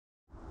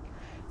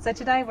So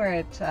today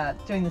we're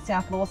doing the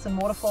South Lawson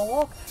Waterfall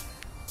Walk.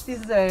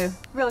 This is a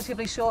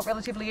relatively short,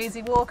 relatively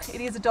easy walk. It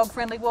is a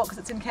dog-friendly walk because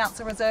it's in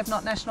Council Reserve,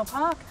 not National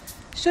Park.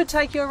 Should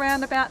take you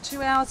around about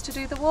 2 hours to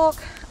do the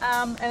walk,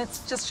 and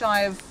it's just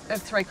shy of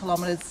 3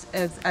 kilometres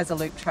as a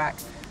loop track.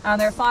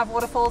 There are 5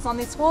 waterfalls on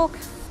this walk,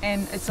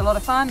 and it's a lot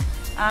of fun.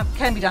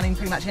 Can be done in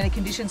pretty much any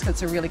conditions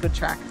because it's a really good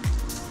track.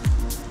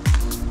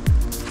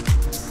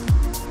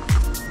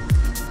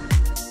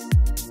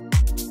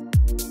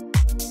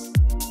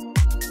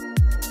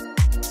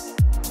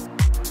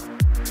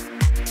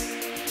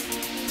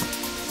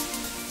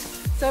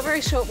 So a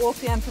very short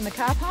walk down from the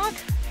car park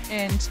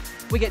and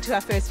we get to our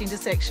first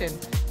intersection.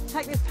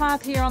 Take this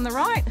path here on the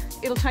right,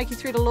 it'll take you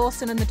through to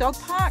Lawson and the dog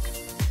park.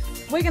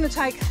 We're going to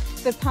take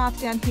the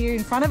path down here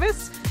in front of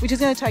us, which is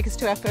going to take us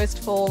to our first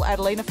fall,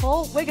 Adelina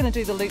Falls. We're going to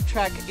do the loop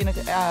track in an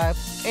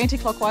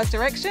anti-clockwise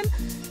direction.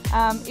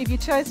 If you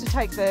chose to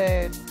take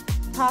the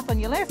path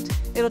on your left,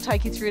 it'll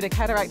take you through to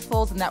Cataract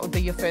Falls and that would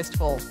be your first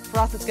fall. For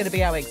us it's going to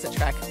be our exit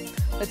track.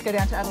 Let's go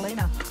down to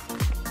Adelina.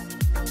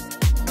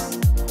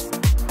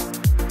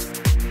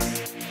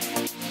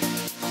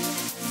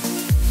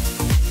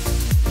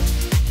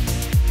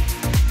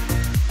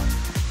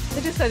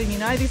 Just letting you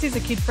know, this is a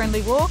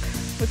kid-friendly walk.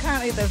 We're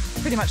currently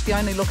pretty much the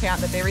only lookout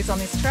that there is on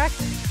this track.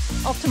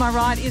 Off to my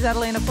right is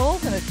Adelina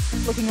Falls and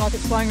it's looking like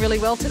it's flowing really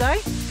well today.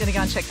 I'm going to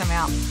go and check them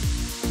out.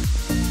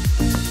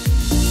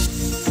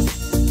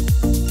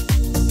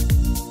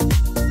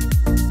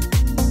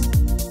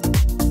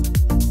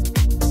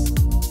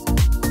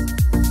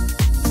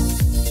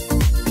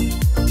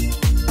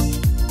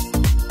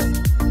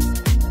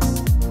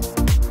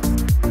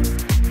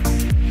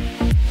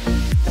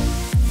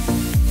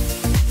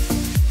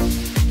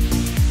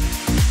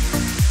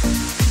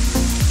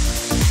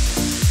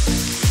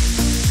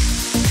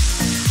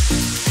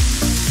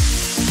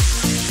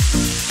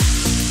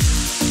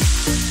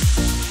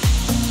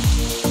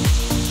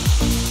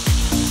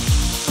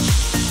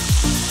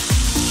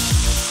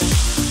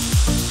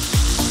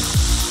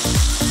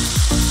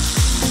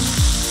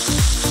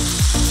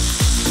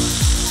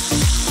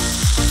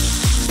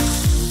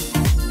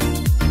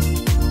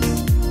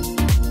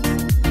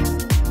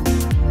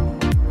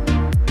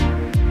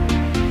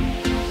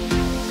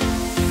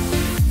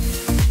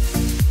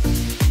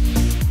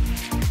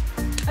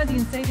 As you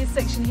can see, this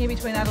section here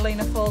between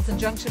Adelina Falls and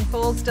Junction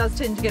Falls does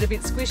tend to get a bit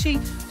squishy.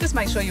 Just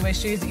make sure you wear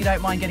shoes that you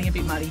don't mind getting a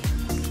bit muddy.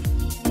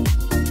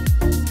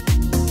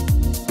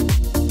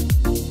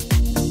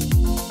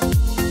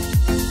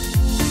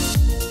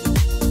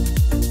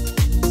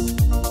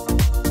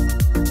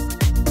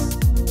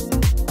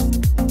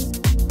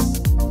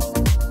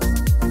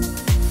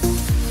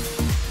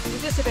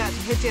 We're just about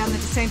to head down the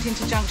descent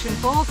into Junction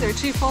Falls. There are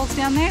 2 falls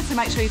down there, so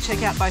make sure you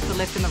check out both the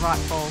left and the right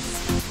falls.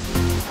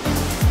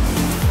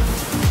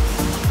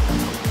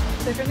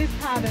 So from this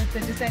part of the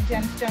descent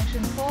down to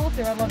Junction Falls,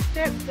 there are a lot of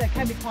steps that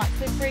can be quite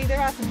slippery. There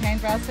are some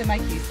handrails, so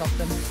make use of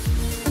them.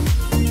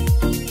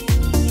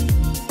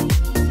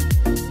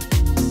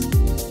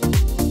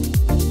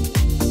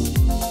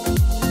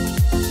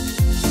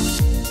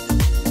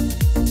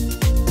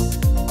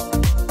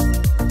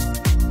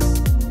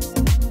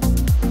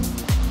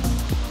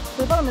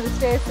 So the bottom of the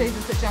stairs sees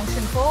us at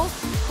Junction Falls.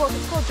 Of course,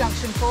 it's called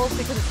Junction Falls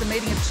because it's the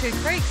meeting of 2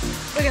 creeks.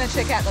 We're going to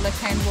check out the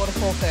left-hand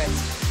waterfall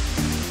first.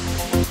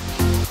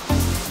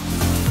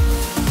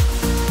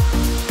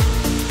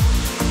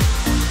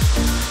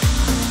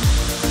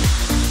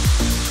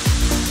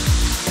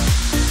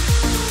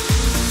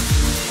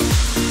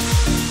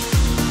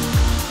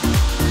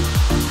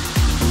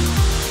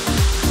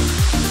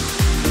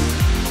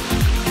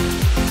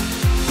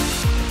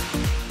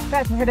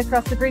 About to head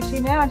across the bridge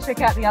here now and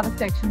check out the other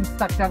sections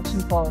at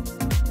Junction Falls.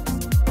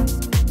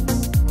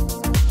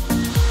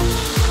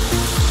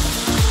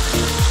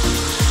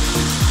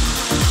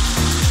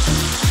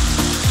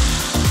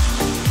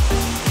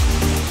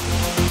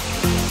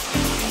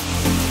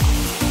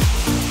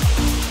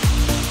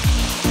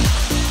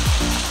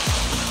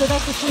 So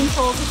that's the Twin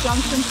Falls of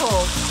Junction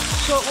Falls.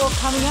 Short walk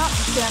coming up,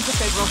 it's down to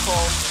Federal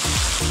Falls.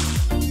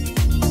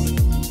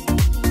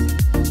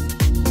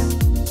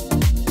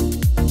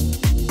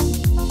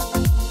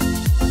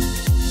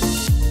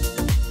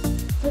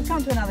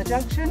 Come to another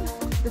junction.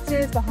 The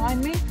stairs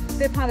behind me,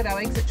 they're part of our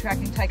exit track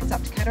and take us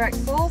up to Cataract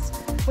Falls.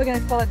 We're going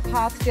to follow the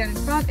path down in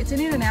front. It's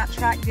an in and out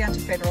track down to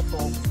Federal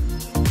Falls.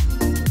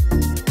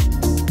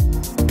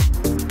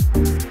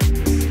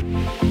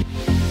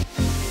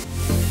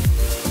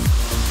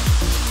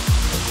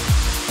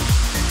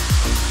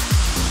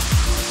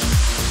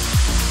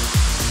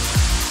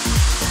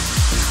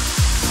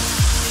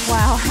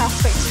 Wow, how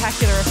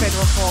spectacular are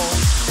Federal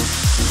Falls.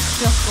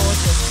 Just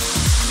gorgeous.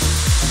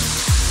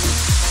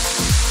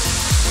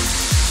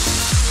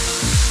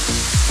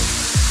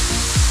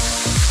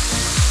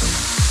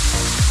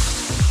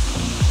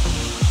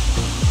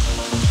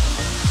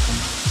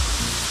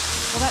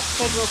 That's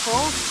Federal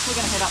Falls. We're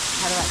going to head up to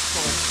Cataract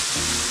Falls.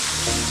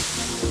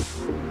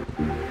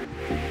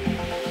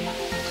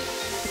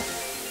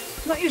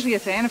 I'm not usually a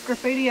fan of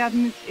graffiti out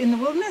in the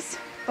wilderness,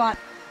 but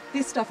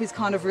This stuff is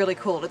kind of really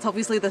cool. It's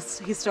obviously the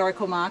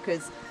historical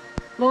markers.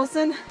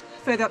 Lawson,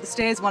 further up the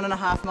stairs,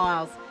 1.5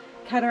 miles.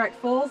 Cataract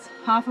Falls,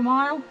 half a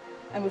mile.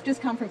 And we've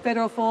just come from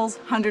Federal Falls,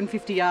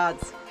 150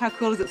 yards. How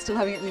cool is it still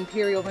having it in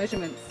imperial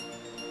measurements?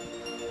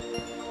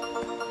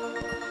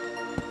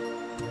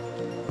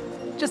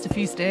 Just a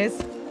few stairs.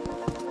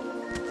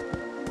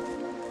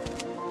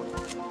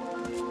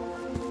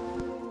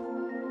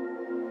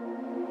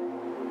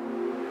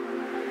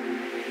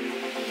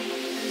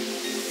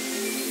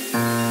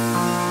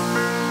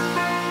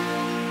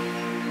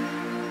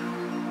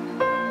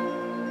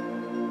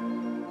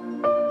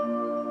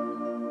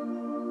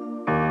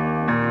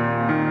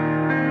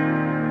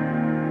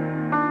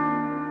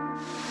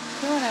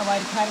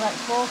 To Cataract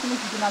Falls, and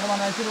this is another one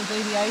of those little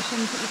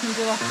deviations that you can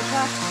do off the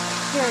track.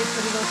 Very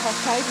pretty little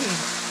cascade here.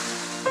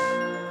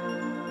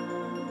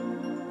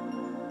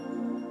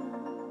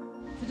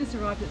 So just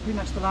arrived at pretty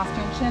much the last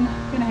junction.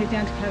 We're going to head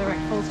down to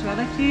Cataract Falls to our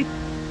left here.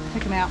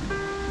 Check them out.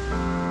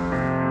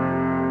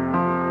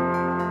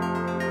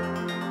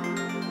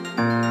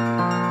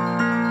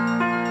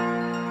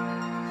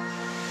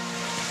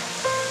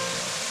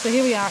 So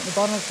here we are at the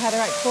bottom of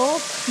Cataract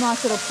Falls.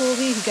 Nice little pool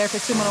here. You can go for a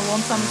swim on a warm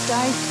summer's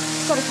day.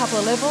 It's got a couple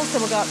of levels, so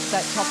we'll go up to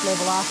that top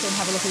level after and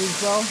have a look at it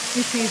as well.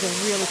 This here is a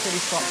really pretty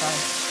spot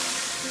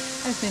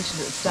though. As mentioned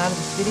at the start of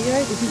this video,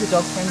 this is a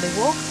dog-friendly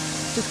walk.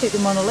 Just keep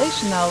them on a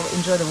leash and they'll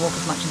enjoy the walk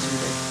as much as you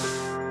do.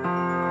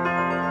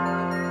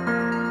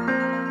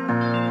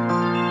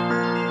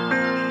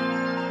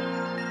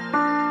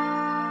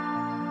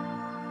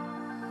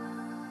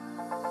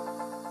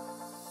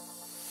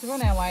 So we're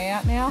on our way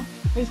out now.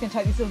 We're just going to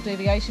take this little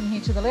deviation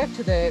here to the left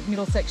to the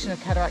middle section of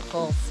Cataract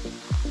Falls.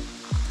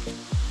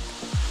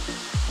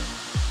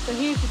 So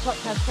here's the top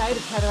cascade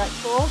of Cataract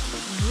Falls.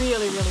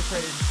 Really, really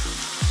pretty.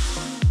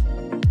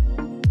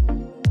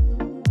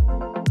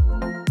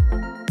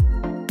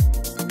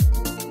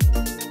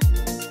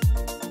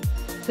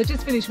 So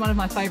just finished one of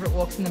my favourite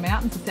walks in the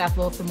mountains, the South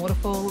Lawson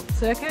Waterfall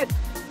circuit.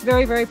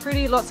 Very, very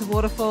pretty, lots of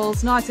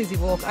waterfalls, nice easy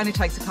walk, only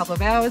takes a couple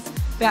of hours.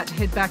 About to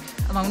head back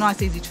along a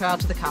nice easy trail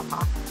to the car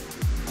park.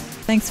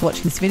 Thanks for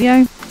watching this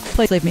video.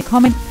 Please leave me a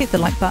comment, hit the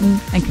like button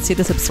and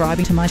consider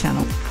subscribing to my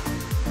channel.